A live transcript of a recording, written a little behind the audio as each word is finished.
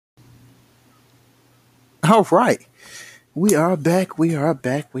All right. We are back. We are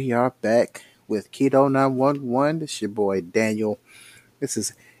back. We are back with Keto 911. This is your boy Daniel. This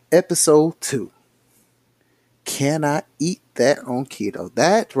is episode 2. Can I eat that on keto?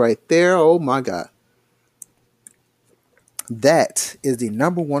 That right there, oh my God. That is the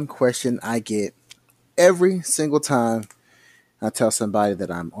number one question I get every single time I tell somebody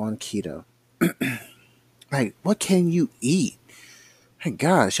that I'm on keto. Like, what can you eat? My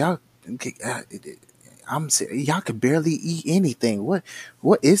gosh, y'all could barely eat anything.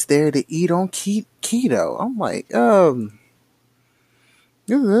 What is there to eat on keto? I'm like,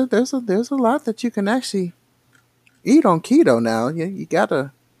 there's a lot that you can actually eat on keto now. You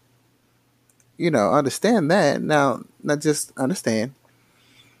gotta understand that now. Not just understand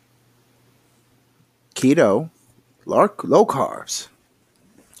keto, low carbs,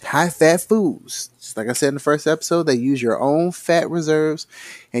 high fat foods. Just like I said in the first episode, they use your own fat reserves,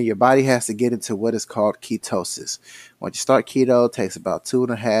 and your body has to get into what is called ketosis. Once you start keto, it takes about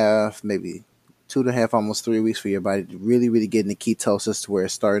 2.5, maybe 2.5, almost 3 weeks for your body to really get into ketosis to where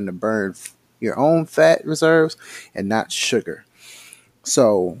it's starting to burn your own fat reserves and not sugar.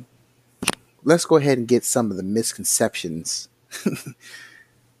 So let's go ahead and get some of the misconceptions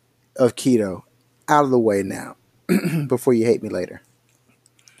of keto out of the way now before you hate me later.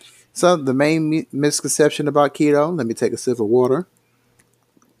 So the main misconception about keto, let me take a sip of water.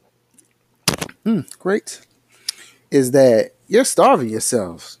 Great. Is that you're starving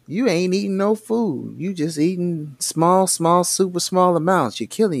yourself. You ain't eating no food. You just eating small, super small amounts. You're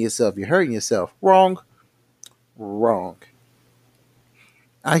killing yourself. You're hurting yourself. Wrong. Wrong.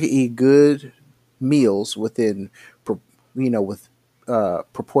 I can eat good meals with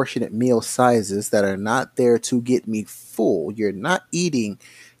proportionate meal sizes that are not there to get me full. You're not eating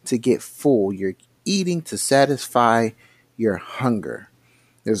to get full. You're eating to satisfy your hunger.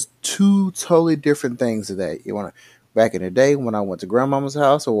 There's two totally different things to that. You want to back in the day when I went to grandmama's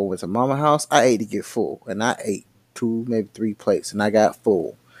house or went to mama's house, I ate to get full, and I ate 2, maybe 3 plates, and I got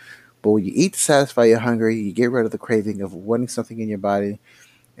full. But when you eat to satisfy your hunger, you get rid of the craving of wanting something in your body,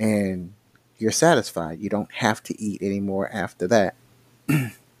 and you're satisfied. You don't have to eat anymore after that.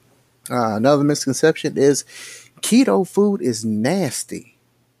 Another misconception is keto food is nasty.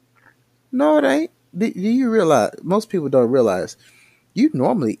 No, it ain't. Do you realize? Most people don't realize you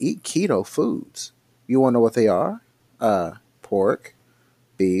normally eat keto foods. You want to know what they are? Pork,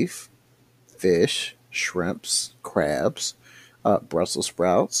 beef, fish, shrimps, crabs, Brussels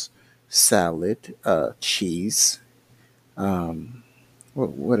sprouts, salad, cheese.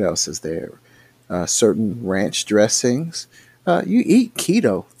 What else is there? Certain ranch dressings. You eat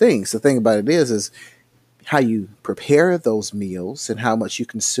keto things. The thing about it is how you prepare those meals and how much you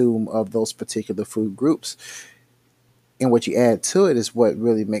consume of those particular food groups. And what you add to it is what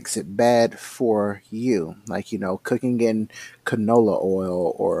really makes it bad for you. Like, cooking in canola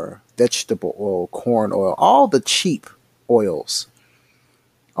oil or vegetable oil, corn oil, oils,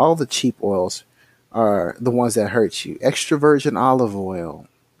 all the cheap oils are the ones that hurt you. Extra virgin olive oil,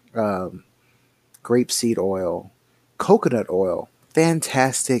 um, grapeseed oil, coconut oil,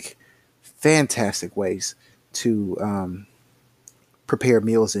 fantastic ways to prepare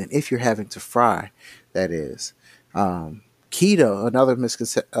meals in if you're having to fry, that is. Keto, another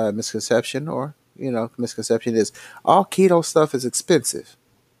misconception or misconception is all keto stuff is expensive.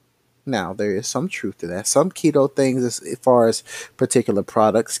 Now there is some truth to that. Some keto things, as far as particular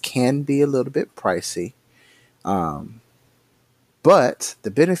products, can be a little bit pricey. Um, but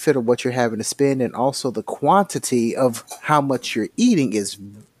the benefit of what you're having to spend and also the quantity of how much you're eating is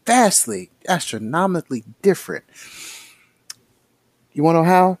vastly, astronomically different. You want to know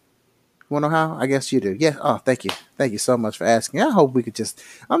how? You want to know how? I guess you do. Yeah. Oh, thank you. Thank you so much for asking. I hope we could just.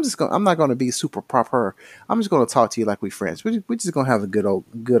 I'm not going to be super proper. I'm just going to talk to you like we friends. We're just going to have a good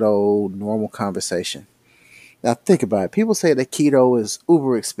old normal conversation. Now think about it. People say that keto is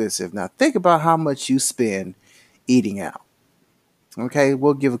uber expensive. Now think about how much you spend eating out. Okay,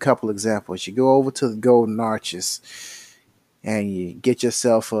 we'll give a couple examples. You go over to the Golden Arches and you get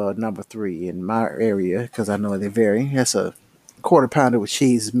yourself a number 3 in my area because I know they vary. That's a quarter pounder with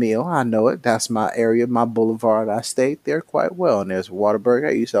cheese meal. I know it. That's my area, my boulevard. I stayed there quite well. And there's Whataburger.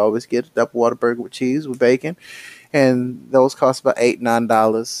 I used to always get a double Whataburger with cheese with bacon, and those cost about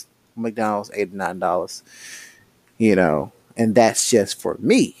 $8-9. McDonald's $8-9. And that's just for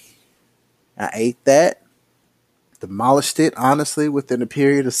me. I ate that, demolished it honestly within a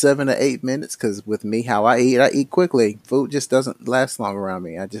period of 7 to 8 minutes. Because with me, how I eat quickly. Food just doesn't last long around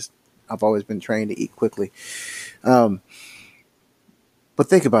me. I've always been trained to eat quickly. Um, But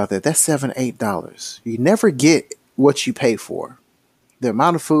think about that. That's $7, $8. You never get what you pay for. the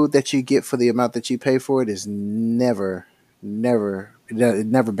amount of food that you get for the amount that you pay for it is it never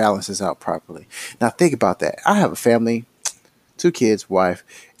balances out properly. Now think about that. I have a family, two kids, wife.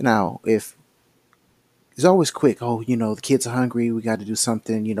 Now if it's always quick, oh, the kids are hungry, we got to do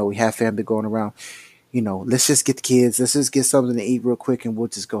something, we have family going around, let's just get the kids, let's just get something to eat real quick and we'll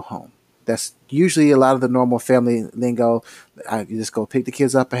just go home. That's usually a lot of the normal family lingo. I just go pick the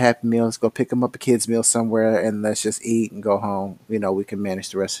kids up a Happy Meal. Let's go pick them up a kids meal somewhere and let's just eat and go home. We can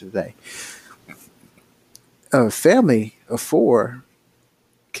manage the rest of the day. A family of four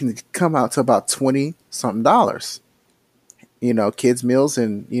can come out to about 20 something dollars. Kids meals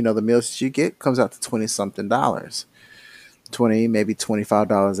and, the meals that you get comes out to 20 something dollars. 20, maybe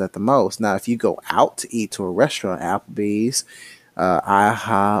 $25 at the most. Now, if you go out to eat to a restaurant, Applebee's,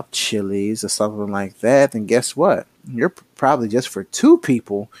 IHOP, Chili's, or something like that, then guess what? You're probably just for two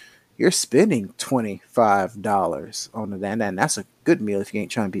people, you're spending $25 on the day. And that's a good meal if you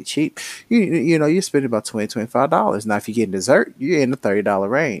ain't trying to be cheap. You're spending about $25. Now, if you're getting dessert, you're in the $30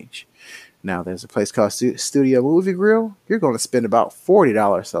 range. Now, there's a place called Studio Movie Grill. You're going to spend about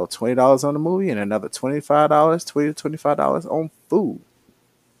 $40. So $20 on the movie and another $25, $20 to $25 on food.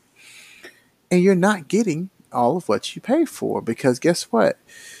 And you're not getting all of what you pay for, because guess what?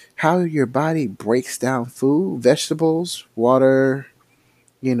 How your body breaks down food, vegetables, water,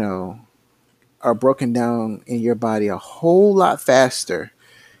 are broken down in your body a whole lot faster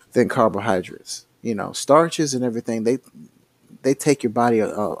than carbohydrates. Starches and everything, they take your body a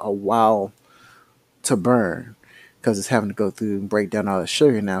while to burn because it's having to go through and break down all the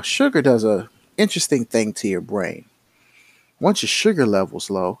sugar. Now, sugar does a interesting thing to your brain. Once your sugar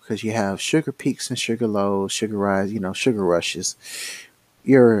level's low, because you have sugar peaks and sugar lows, sugar rise, sugar rushes,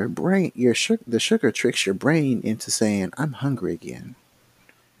 your brain, the sugar tricks your brain into saying, "I'm hungry again.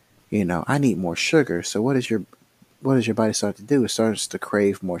 I need more sugar." So what does your body start to do? It starts to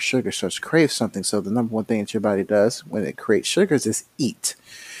crave more sugar, starts to crave something. So the number one thing that your body does when it creates sugars is eat.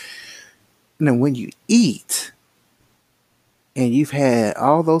 Now, when you eat, and you've had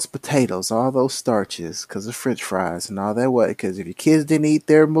all those potatoes, all those starches, because of French fries and all that, what? Because if your kids didn't eat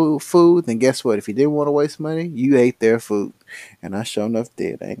their food, then guess what? If you didn't want to waste money, you ate their food. And I sure enough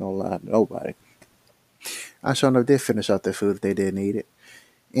did. I ain't gonna lie to nobody. I sure enough did finish out their food if they didn't eat it.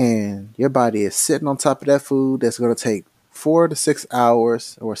 And your body is sitting on top of that food that's going to take 4 to 6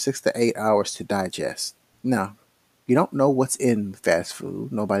 hours or 6 to 8 hours to digest. Now, you don't know what's in fast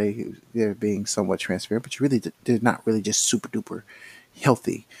food. They're being somewhat transparent, but they're not really just super duper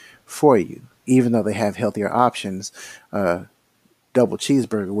healthy for you, even though they have healthier options. Double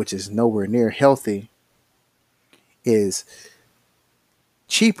cheeseburger, which is nowhere near healthy, is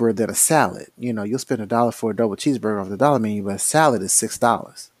cheaper than a salad. You'll spend $1 for a double cheeseburger off the dollar menu, but a salad is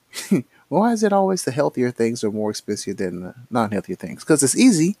 $6. Why is it always the healthier things are more expensive than the non-healthier things? Because it's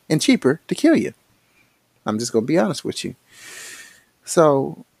easy and cheaper to kill you. I'm just going to be honest with you.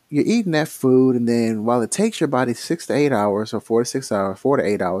 So you're eating that food, and then while it takes your body 6 to 8 hours, or 4 to 6 hours, 4 to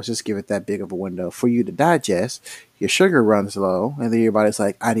 8 hours, just give it that big of a window for you to digest, your sugar runs low, and then your body's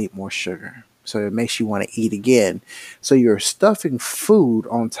like, I need more sugar. So it makes you want to eat again. So you're stuffing food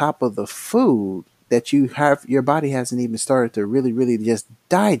on top of the food that your body hasn't even started to really, really just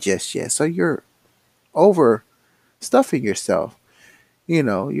digest yet. So you're overstuffing yourself.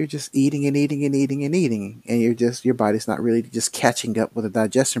 You're just eating and eating and eating and eating, and your body's not really just catching up with the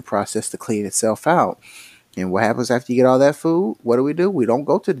digestion process to clean itself out. And what happens after you get all that food? What do? We don't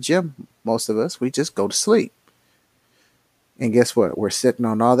go to the gym, most of us. We just go to sleep. And guess what? We're sitting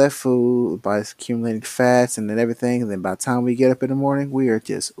on all that food, body's accumulating fats and then everything. And then by the time we get up in the morning, we are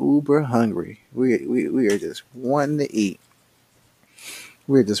just uber hungry. We are just wanting to eat.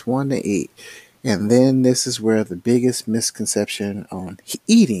 We're just wanting to eat. And then this is where the biggest misconception on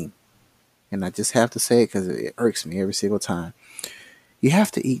eating, and I just have to say it because it irks me every single time. You have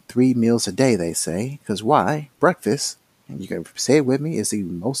to eat 3 meals a day, they say. Because why? Breakfast, and you can say it with me, is the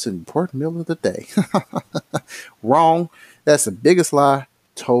most important meal of the day. Wrong. That's the biggest lie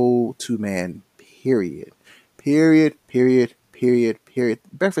told to man, period. Period.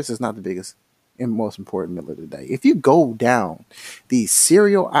 Breakfast is not the biggest and most important meal of the day. If you go down the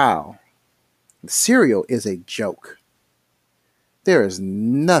cereal aisle, cereal is a joke. There is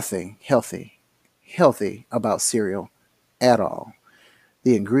nothing healthy about cereal at all.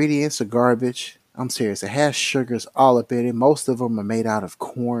 The ingredients are garbage. I'm serious. It has sugars all up in it. Most of them are made out of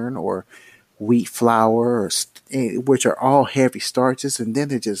corn or wheat flour, which are all heavy starches, and then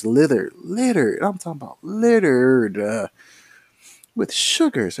they're just littered. I'm talking about littered with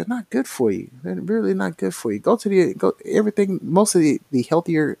sugars. They're not good for you. They're really not good for you. Everything. Most of the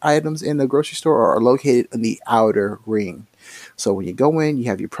healthier items in the grocery store are located in the outer ring. So when you go in, you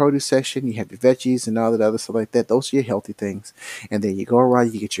have your produce section, you have your veggies and all that other stuff like that. Those are your healthy things. And then you go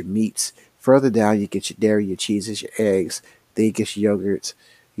around, you get your meats. Further down, you get your dairy, your cheeses, your eggs. Then you get your yogurts.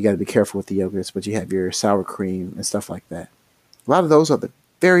 You got to be careful with the yogurts, but you have your sour cream and stuff like that. A lot of those are the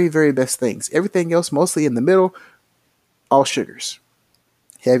very, very best things. Everything else, mostly in the middle, all sugars,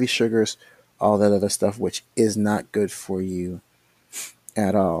 heavy sugars, all that other stuff, which is not good for you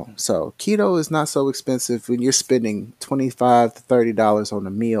at all. So keto is not so expensive when you're spending $25 to $30 on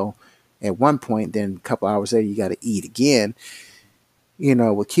a meal at one point. Then a couple hours later, you got to eat again.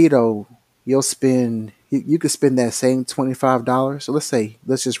 With keto, you could spend that same $25. So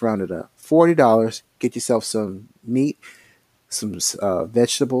let's just round it up, $40. Get yourself some meat, some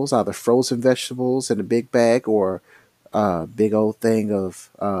vegetables, either frozen vegetables in a big bag or a big old thing of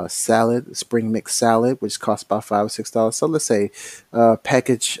salad, spring mix salad, which costs about $5 or $6. So let's say a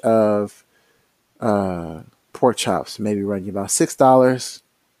package of pork chops maybe run you about $6.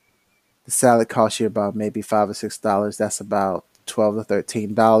 The salad costs you about maybe $5 or $6. That's about $12 to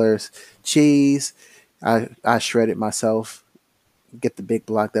 $13. Cheese, I shred it myself. Get the big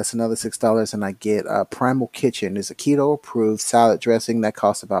block. That's another $6, and I get Primal Kitchen. It's a keto approved salad dressing that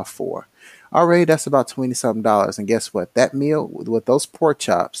costs about $4. Already, that's about $20 something. And guess what? That meal with those pork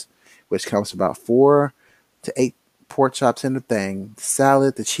chops, which comes about 4 to 8 pork chops in the thing, the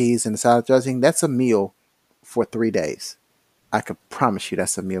salad, the cheese, and the salad dressing. That's a meal for 3 days. I could promise you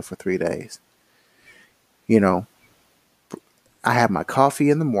that's a meal for 3 days. You know, I have my coffee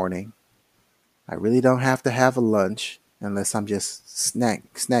in the morning. I really don't have to have a lunch unless I'm just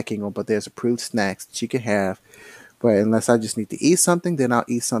snacking on. But there's approved snacks that you can have. But unless I just need to eat something, then I'll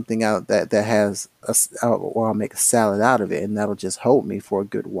eat something out that has or I'll make a salad out of it, and that'll just hold me for a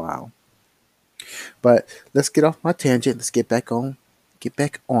good while. But let's get off my tangent. Let's get back on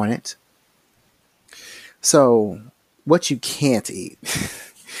it. So, what you can't eat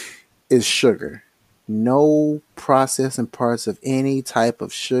is sugar. No processing parts of any type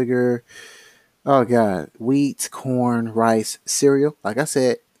of sugar. Oh God, wheat, corn, rice, cereal. Like I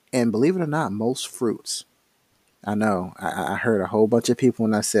said, and believe it or not, most fruits. I know. I heard a whole bunch of people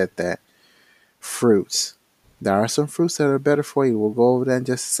when I said that. Fruits. There are some fruits that are better for you. We'll go over that in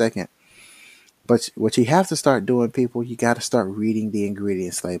just a second. But what you have to start doing, people, you got to start reading the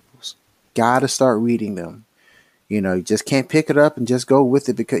ingredients labels. Got to start reading them. You just can't pick it up and just go with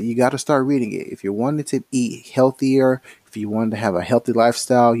it, because you got to start reading it. If you're wanting to eat healthier, if you want to have a healthy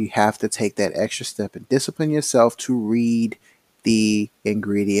lifestyle, you have to take that extra step and discipline yourself to read the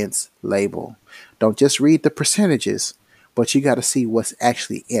ingredients label. Don't just read the percentages, but you got to see what's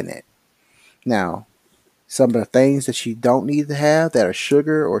actually in it. Now, some of the things that you don't need to have that are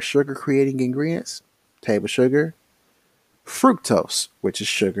sugar or sugar creating ingredients: table sugar, fructose, which is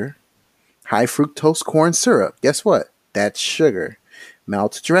sugar, high fructose corn syrup. Guess what? That's sugar.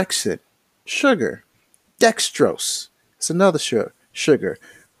 Maltodextrin, sugar. Dextrose, it's another sugar.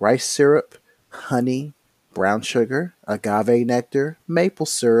 Rice syrup, honey, brown sugar, agave nectar, maple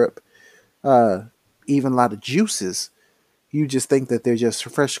syrup, even a lot of juices. You just think that they're just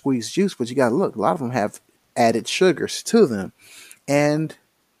fresh squeezed juice, but you got to look. A lot of them have added sugars to them. And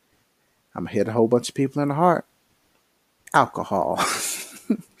I'm going to hit a whole bunch of people in the heart. Alcohol.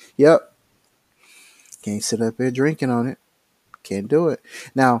 Yep. Can't sit up there drinking on it. Can't do it.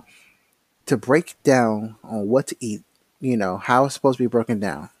 Now, to break down on what to eat, how it's supposed to be broken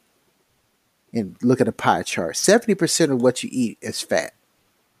down. And look at a pie chart. 70% of what you eat is fat.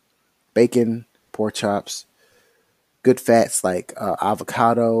 Bacon, pork chops, good fats like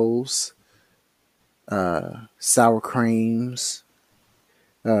avocados, sour creams.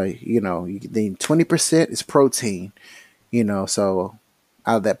 Then 20% is protein. So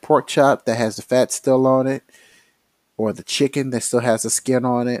out of that pork chop that has the fat still on it, or the chicken that still has the skin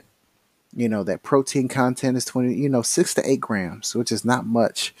on it, that protein content is 6 to 8 grams, which is not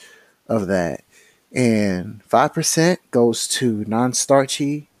much of that. And 5% goes to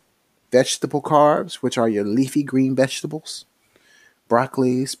non-starchy vegetable carbs, which are your leafy green vegetables: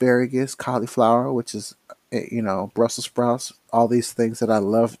 broccoli, asparagus, cauliflower, which is, Brussels sprouts, all these things that I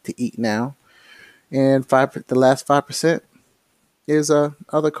love to eat now. And the last 5% is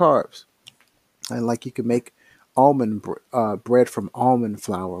other carbs. And like you can make almond bread from almond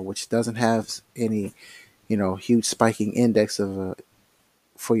flour, which doesn't have any, huge spiking index of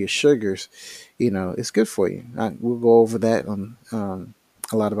for your sugars. It's good for you. We'll go over that on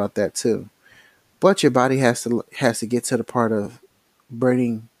a lot about that too. But your body has to get to the part of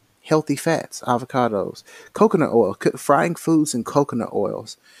burning healthy fats, avocados, coconut oil, frying foods in coconut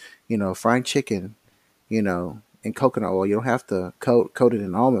oils, frying chicken, in coconut oil. You don't have to coat it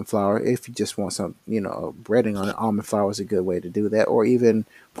in almond flour. If you just want some, breading on it, almond flour is a good way to do that, or even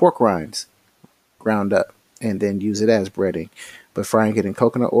pork rinds ground up and then use it as breading. But frying it in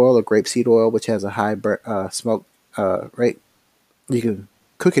coconut oil or grapeseed oil, which has a high smoke rate, you can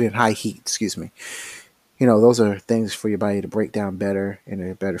cook it in high heat. Excuse me. Those are things for your body to break down better, and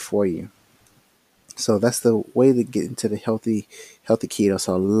they're better for you. So that's the way to get into the healthy keto.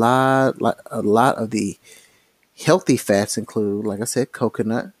 So a lot of the healthy fats include, like I said,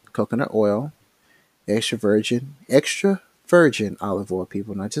 coconut oil, extra virgin olive oil,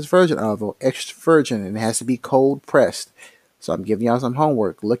 people, not just virgin olive oil, extra virgin, and it has to be cold pressed. So I'm giving y'all some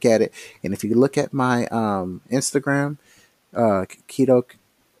homework. Look at it, and if you look at my Instagram, keto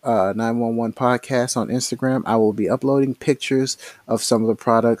 911 podcast on Instagram, I will be uploading pictures of some of the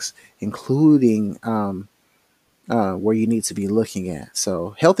products, including where you need to be looking at.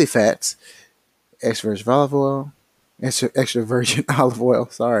 So healthy fats, extra virgin olive oil, extra virgin olive oil,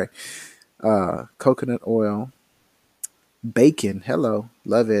 sorry, coconut oil, bacon, hello,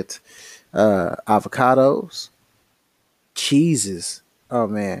 love it, avocados, cheeses, oh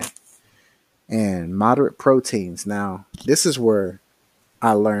man, and moderate proteins. Now, this is where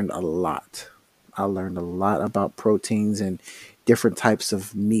I learned a lot. I learned a lot about proteins and different types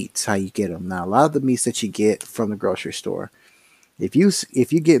of meats, how you get them. Now, a lot of the meats that you get from the grocery store, if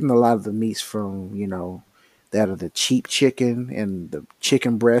you're getting a lot of the meats from, that are the cheap chicken, and the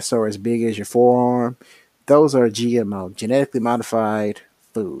chicken breasts are as big as your forearm, those are GMO, genetically modified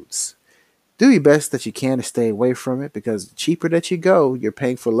foods. Do your best that you can to stay away from it, because the cheaper that you go, you're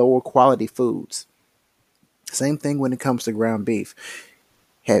paying for lower quality foods. Same thing when it comes to ground beef.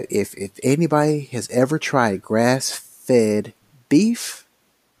 If anybody has ever tried grass-fed beef,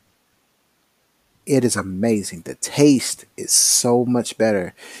 it is amazing. The taste is so much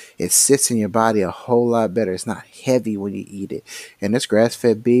better. It sits in your body a whole lot better. It's not heavy when you eat it. And this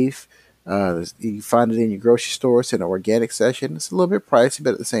grass-fed beef, you find it in your grocery stores in an organic section. It's a little bit pricey,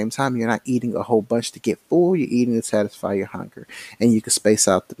 but at the same time, you're not eating a whole bunch to get full. You're eating to satisfy your hunger, and you can space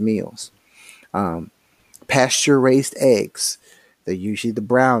out the meals. Pasture-raised eggs. They're usually the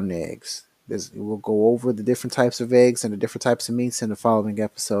brown eggs. We'll go over the different types of eggs and the different types of meats in the following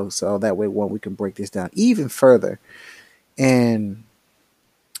episode, so that way we can break this down even further. And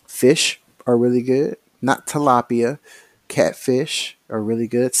fish are really good. Not tilapia. Catfish are really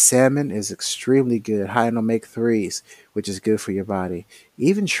good. Salmon is extremely good, high in omega-3s, which is good for your body.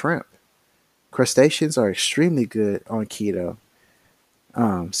 Even shrimp. Crustaceans are extremely good on keto.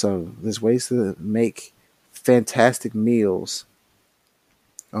 So there's ways to make fantastic meals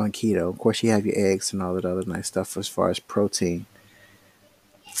on keto. Of course, you have your eggs and all that other nice stuff as far as protein.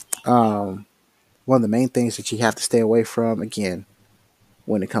 One of the main things that you have to stay away from, again,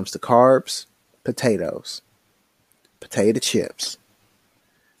 when it comes to carbs, potatoes, potato chips,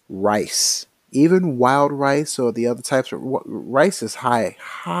 rice, even wild rice or the other types of rice is high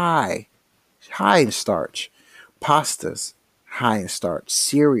in starch. Pastas, high in starch.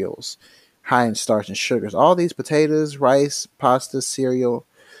 Cereals, high in starch and sugars. All these potatoes, rice, pasta, cereal,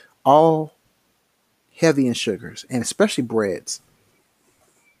 all heavy in sugars, and especially breads.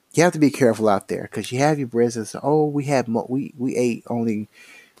 You have to be careful out there, because you have your breads that say, "Oh, we ate only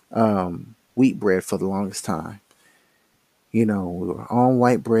wheat bread for the longest time. We were on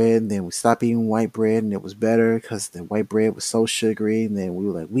white bread, and then we stopped eating white bread, and it was better because the white bread was so sugary. And then we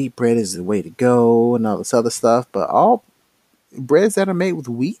were like, wheat bread is the way to go, and all this other stuff. But all breads that are made with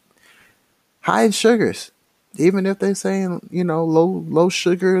wheat, high in sugars. Even if they're saying, low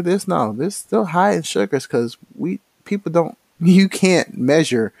sugar, this still high in sugars, because you can't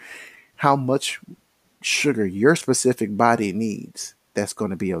measure how much sugar your specific body needs. That's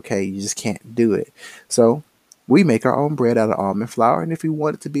going to be okay. You just can't do it. So we make our own bread out of almond flour, and if we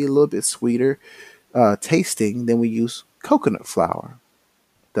want it to be a little bit sweeter tasting, then we use coconut flour.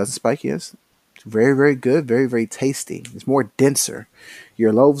 Doesn't spike you. It's very, very good, very, very tasty. It's more denser.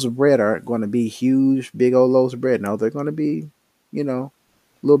 Your loaves of bread aren't going to be huge, big old loaves of bread. No, they're going to be, a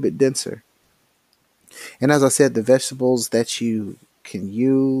little bit denser. And as I said, the vegetables that you can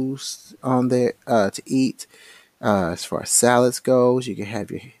use on there to eat, as far as salads goes, you can have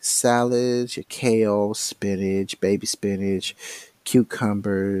your salads, your kale, spinach, baby spinach,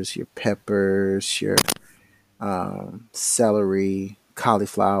 cucumbers, your peppers, your celery,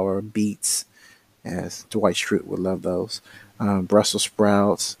 cauliflower, beets, as Dwight Schrute would love those, Brussels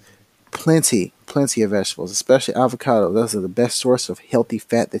sprouts, plenty of vegetables, especially avocado. Those are the best source of healthy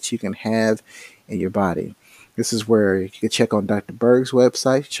fat that you can have in your body. This is where you can check on Dr. Berg's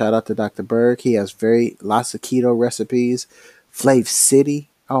website. Shout out to Dr. Berg. He has lots of keto recipes. Flav City,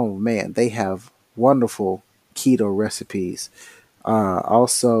 oh man, they have wonderful keto recipes.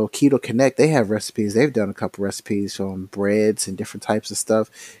 Also, Keto Connect, they have recipes. They've done a couple recipes on breads and different types of stuff.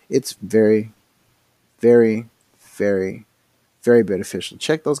 It's very, very, very, very beneficial.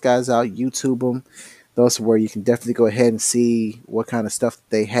 Check those guys out. YouTube them. Those are where you can definitely go ahead and see what kind of stuff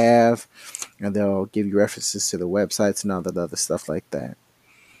they have, and they'll give you references to the websites and all that other stuff like that.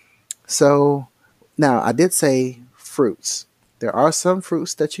 So, now I did say fruits. There are some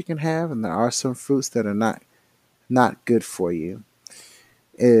fruits that you can have, and there are some fruits that are not good for you.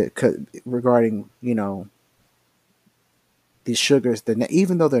 Regarding these sugars,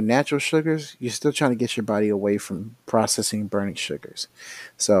 even though they're natural sugars, you're still trying to get your body away from processing and burning sugars.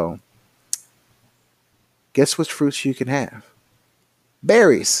 So, guess which fruits you can have?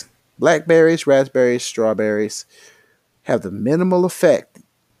 Berries. Blackberries, raspberries, strawberries have the minimal effect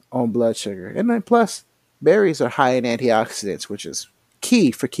on blood sugar. And then plus, berries are high in antioxidants, which is key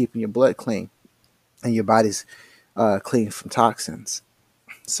for keeping your blood clean and your body's clean from toxins.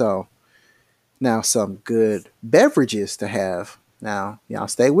 So, now some good beverages to have. Now, y'all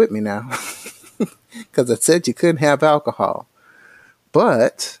stay with me now. Because I said you couldn't have alcohol.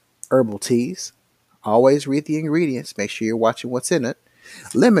 But herbal teas, always read the ingredients. Make sure you're watching what's in it.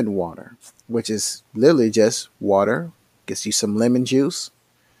 Lemon water, which is literally just water. Gets you some lemon juice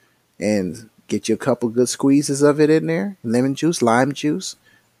and get you a couple good squeezes of it in there. Lemon juice, lime juice,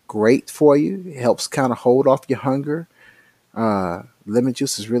 great for you. It helps kind of hold off your hunger. Lemon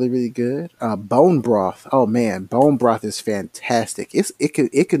juice is really, really good. Bone broth. Oh man, bone broth is fantastic. It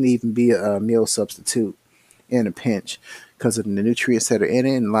can even be a meal substitute in a pinch because of the nutrients that are in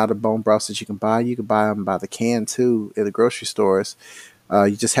it, and a lot of bone broths that you can buy. You can buy them by the can too at the grocery stores.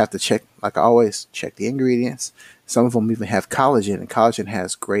 You just have to check, like I always, check the ingredients. Some of them even have collagen, and collagen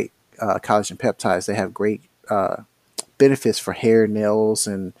has great collagen peptides. They have great benefits for hair, nails,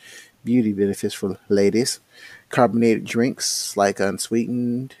 and beauty benefits for ladies. Carbonated drinks like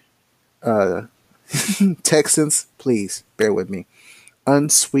unsweetened Texans, please bear with me.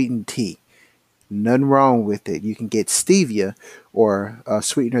 Unsweetened tea. Nothing wrong with it. You can get stevia or a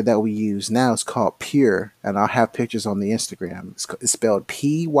sweetener that we use now. It's called Pure, and I'll have pictures on the Instagram. It's spelled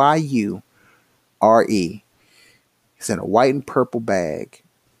Pyure. It's in a white and purple bag.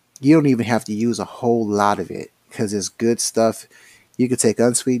 You don't even have to use a whole lot of it because it's good stuff. You can take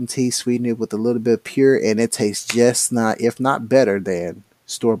unsweetened tea, sweeten it with a little bit of Pure, and it tastes just not, if not better than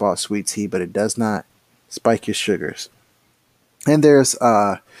store-bought sweet tea, but it does not spike your sugars. And there's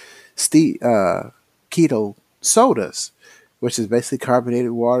keto sodas, which is basically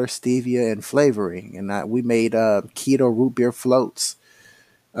carbonated water, stevia, and flavoring. And we made keto root beer floats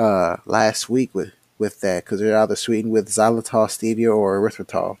last week with that because they're either sweetened with xylitol, stevia, or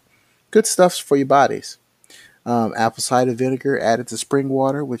erythritol. Good stuff for your bodies. Apple cider vinegar added to spring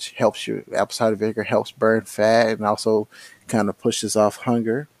water, which helps your apple cider vinegar helps burn fat and also kind of pushes off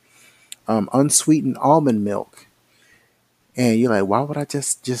hunger. Unsweetened almond milk. And you're like, why would I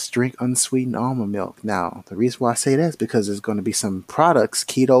just drink unsweetened almond milk? Now, the reason why I say that is because there's going to be some products,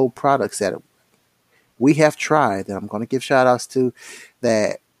 keto products that we have tried that I'm going to give shout outs to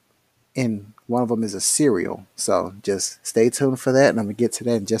that, and one of them is a cereal. So just stay tuned for that, and I'm going to get to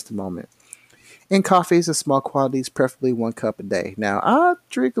that in just a moment. In coffees in small quantities, preferably 1 cup a day. Now, I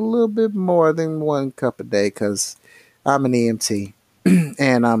drink a little bit more than 1 cup a day because I'm an EMT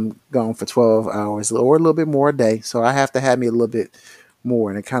and I'm gone for 12 hours or a little bit more a day. So I have to have me a little bit more,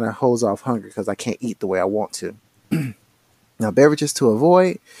 and it kind of holds off hunger because I can't eat the way I want to. Now, beverages to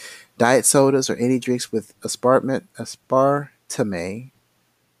avoid: diet sodas or any drinks with aspartame.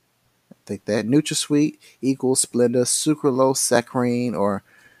 I think that NutraSweet equals Splenda, sucralose, saccharin, or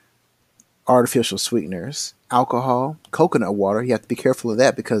artificial sweeteners. Alcohol, coconut water. You have to be careful of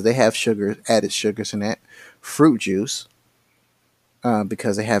that because they have added sugars in that. Fruit juice,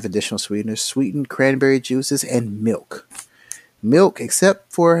 because they have additional sweeteners. Sweetened cranberry juices and milk. Milk,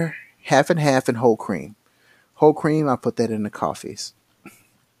 except for half and half and whole cream. Whole cream, I put that in the coffees.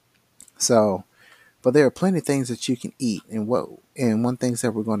 So, but there are plenty of things that you can eat, and one thing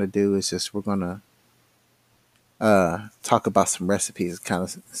that we're going to do is we're going to talk about some recipes, kind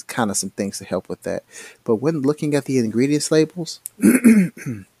of some things to help with that. But when looking at the ingredients labels,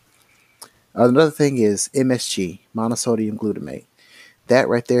 another thing is MSG, monosodium glutamate. That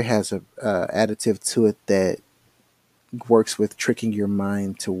right there has a additive to it that works with tricking your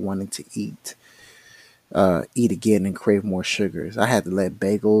mind to wanting to eat again and crave more sugars. I had to let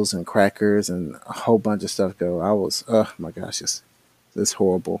bagels and crackers and a whole bunch of stuff go. I was, oh my gosh, it's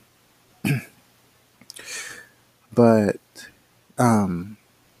horrible. But, oh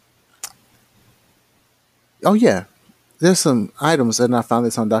yeah, there's some items, and I found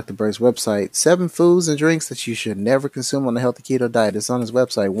this on Dr. Berg's website. 7 foods and drinks that you should never consume on a healthy keto diet. It's on his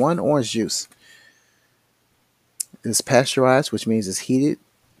website. 1, orange juice. It's pasteurized, which means it's heated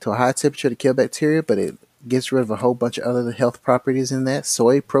to a high temperature to kill bacteria, but it gets rid of a whole bunch of other health properties in that.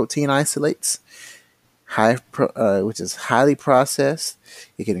 Soy protein isolates, which is highly processed.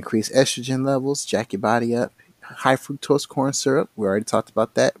 It can increase estrogen levels, jack your body up. High fructose corn syrup. We already talked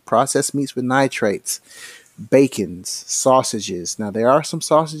about that. Processed meats with nitrates. Bacons, sausages. Now, there are some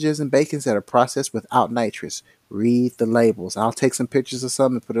sausages and bacons that are processed without nitrates. Read the labels. I'll take some pictures of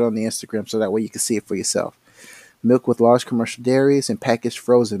some and put it on the Instagram so that way you can see it for yourself. Milk with large commercial dairies and packaged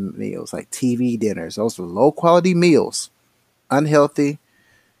frozen meals like TV dinners. Those are low quality meals, unhealthy,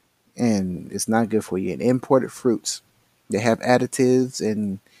 and it's not good for you. And imported fruits. They have additives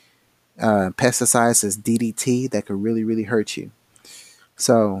and pesticides as DDT that could really, really hurt you.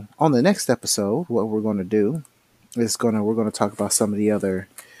 So on the next episode, what we're going to do is we're going to talk about some of the other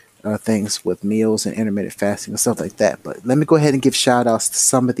things with meals and intermittent fasting and stuff like that. But let me go ahead and give shout outs to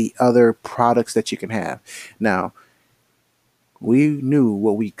some of the other products that you can have. Now, we knew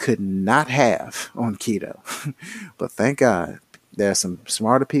what we could not have on keto, but thank God there are some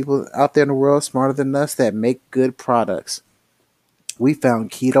smarter people out there in the world, smarter than us, that make good products. We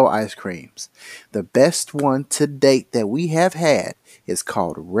found keto ice creams. The best one to date that we have had is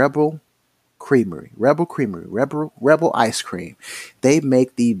called Rebel Creamery. Rebel Ice Cream. They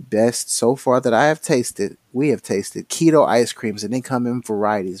make the best so far that I have tasted. We have tasted keto ice creams, and they come in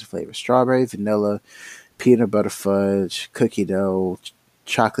varieties of flavors: strawberry, vanilla, peanut butter fudge, cookie dough,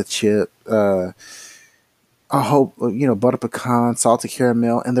 chocolate chip, butter pecan, salted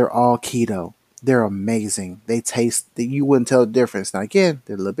caramel, and they're all keto. They're amazing. They taste that you wouldn't tell the difference. Now again,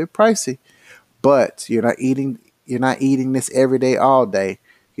 they're a little bit pricey, but you're not eating this every day, all day.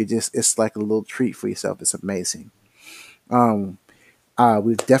 It's like a little treat for yourself. It's amazing. We've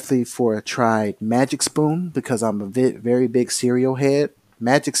definitely tried Magic Spoon because I'm a very big cereal head.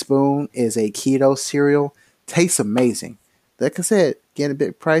 Magic Spoon is a keto cereal. Tastes amazing. Like I said, getting a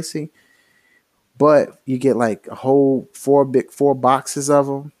bit pricey, but you get like a whole four boxes of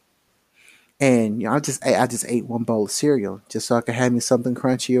them. And I just ate one bowl of cereal just so I could have me something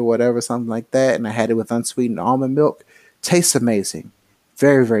crunchy or whatever, something like that. And I had it with unsweetened almond milk. Tastes amazing.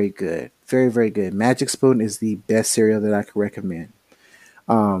 Very, very good. Very, very good. Magic Spoon is the best cereal that I could recommend.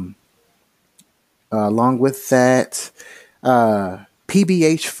 Along with that,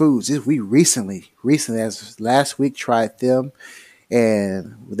 PBH Foods. We recently, as last week, tried them.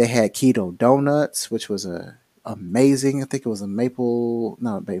 And they had keto donuts, which was amazing. I think it was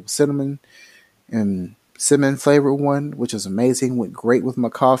cinnamon flavored one, which was amazing. Went great with my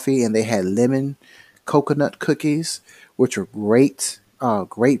coffee. And they had lemon coconut cookies, which are great.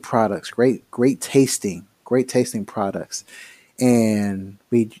 Great products. Great tasting products. And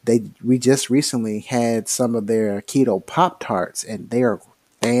we just recently had some of their keto Pop-Tarts, and they are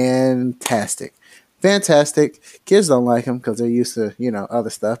fantastic. Kids don't like them because they're used to other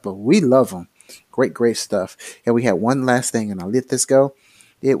stuff, but we love them. Great stuff. And we had one last thing, and I'll let this go.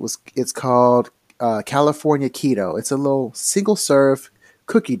 It's called California Keto. It's a little single serve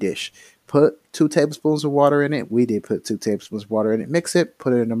cookie dish. Put 2 tablespoons of water in it. We did put 2 tablespoons of water in it. Mix it.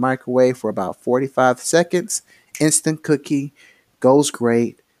 Put it in the microwave for about 45 seconds. Instant cookie. Goes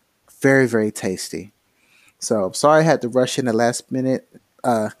great. Very, very tasty. So I'm sorry I had to rush in the last minute.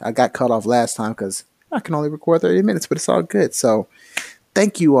 I got cut off last time because I can only record 30 minutes, but it's all good. So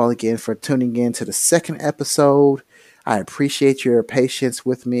thank you all again for tuning in to the second episode. I appreciate your patience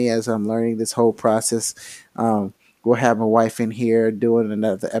with me as I'm learning this whole process. We'll have my wife in here doing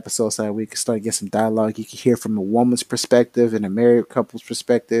another episode so that we can start to get some dialogue. You can hear from a woman's perspective and a married couple's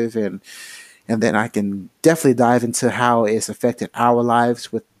perspective, and then I can definitely dive into how it's affected our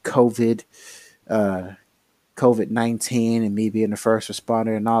lives with COVID-19 and me being the first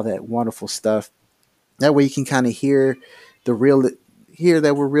responder and all that wonderful stuff. That way you can kind of hear that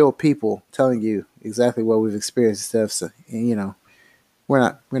we're real people telling you exactly what we've experienced and stuff. So, and, we're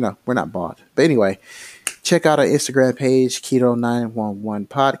not bought. But anyway, check out our Instagram page, Keto911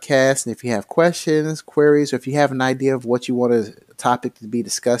 Podcast. And if you have questions, queries, or if you have an idea of what you want a topic to be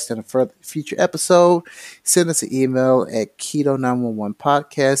discussed in a future episode, send us an email at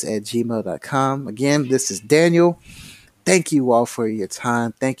keto911podcast@gmail.com. Again, this is Daniel. Thank you all for your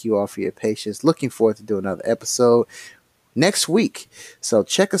time. Thank you all for your patience. Looking forward to doing another episode next week. So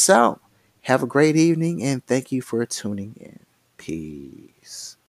check us out. Have a great evening, and thank you for tuning in. Peace.